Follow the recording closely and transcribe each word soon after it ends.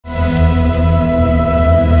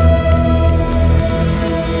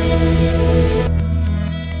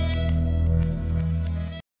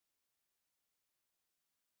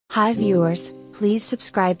Hi viewers, please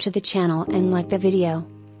subscribe to the channel and like the video.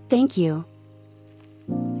 Thank you.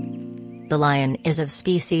 The lion is of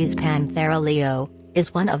species Panthera leo,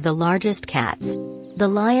 is one of the largest cats. The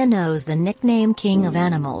lion knows the nickname King of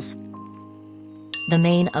Animals. The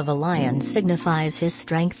mane of a lion signifies his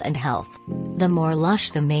strength and health. The more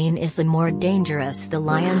lush the mane is, the more dangerous the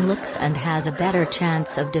lion looks and has a better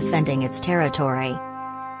chance of defending its territory.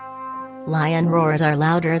 Lion roars are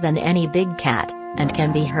louder than any big cat, and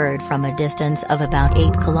can be heard from a distance of about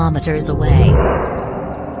 8 kilometers away.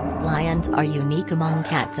 Lions are unique among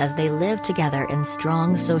cats as they live together in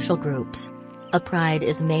strong social groups. A pride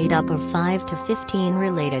is made up of 5 to 15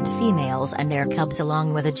 related females and their cubs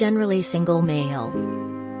along with a generally single male.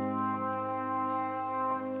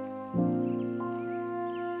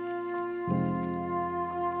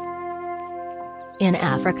 In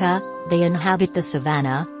Africa, they inhabit the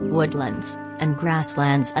savanna, woodlands, and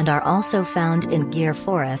grasslands and are also found in Gir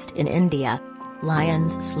forest in India.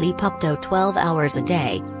 Lions sleep up to 12 hours a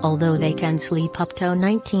day, although they can sleep up to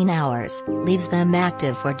 19 hours, leaves them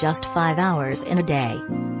active for just 5 hours in a day.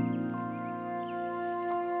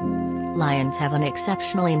 Lions have an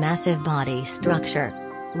exceptionally massive body structure.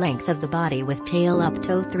 Length of the body with tail up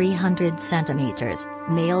to 300 cm,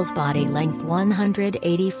 male's body length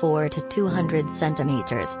 184 to 200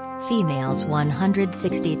 cm, female's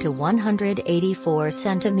 160 to 184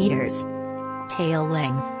 cm. Tail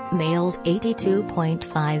length, male's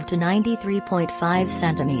 82.5 to 93.5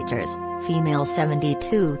 cm, female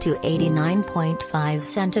 72 to 89.5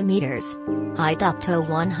 cm. Height up to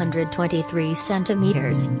 123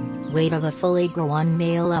 cm. Weight of a fully grown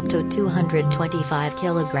male up to 225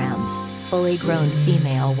 kilograms, fully grown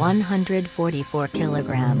female 144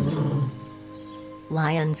 kilograms.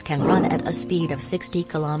 Lions can run at a speed of 60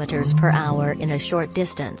 kilometers per hour in a short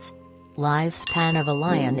distance. Lifespan of a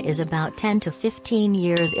lion is about 10 to 15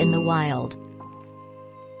 years in the wild.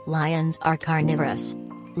 Lions are carnivorous.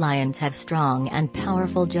 Lions have strong and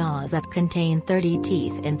powerful jaws that contain 30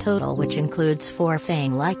 teeth in total, which includes 4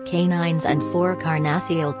 fang-like canines and 4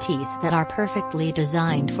 carnassial teeth that are perfectly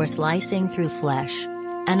designed for slicing through flesh.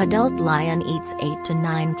 An adult lion eats 8 to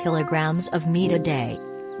 9 kilograms of meat a day.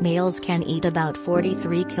 Males can eat about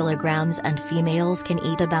 43 kilograms and females can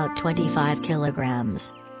eat about 25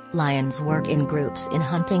 kilograms. Lions work in groups in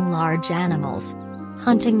hunting large animals.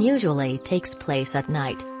 Hunting usually takes place at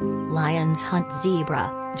night. Lions hunt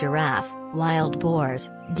zebra, giraffe, wild boars,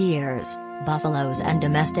 deers, buffaloes and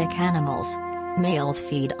domestic animals. Males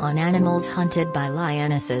feed on animals hunted by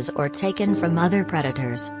lionesses or taken from other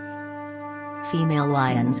predators. Female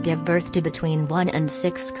lions give birth to between 1 and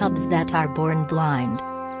 6 cubs that are born blind.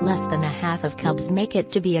 Less than a half of cubs make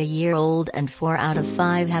it to be a year old and 4 out of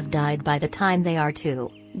 5 have died by the time they are 2,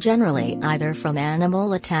 generally either from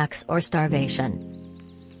animal attacks or starvation.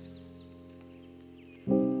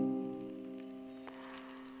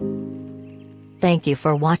 Thank you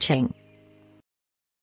for watching.